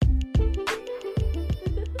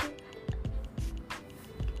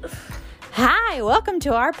Hi, welcome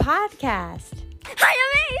to our podcast. Hi,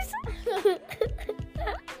 I'm Ace.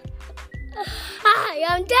 Hi,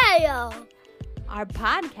 I'm Dale. Our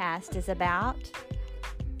podcast is about...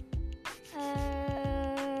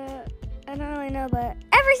 I don't really know, but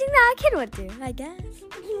everything that a kid would do, I guess.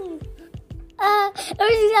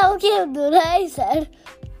 Everything that a kid would do, that I said.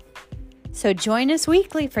 So join us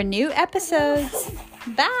weekly for new episodes.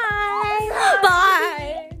 Bye! Bye!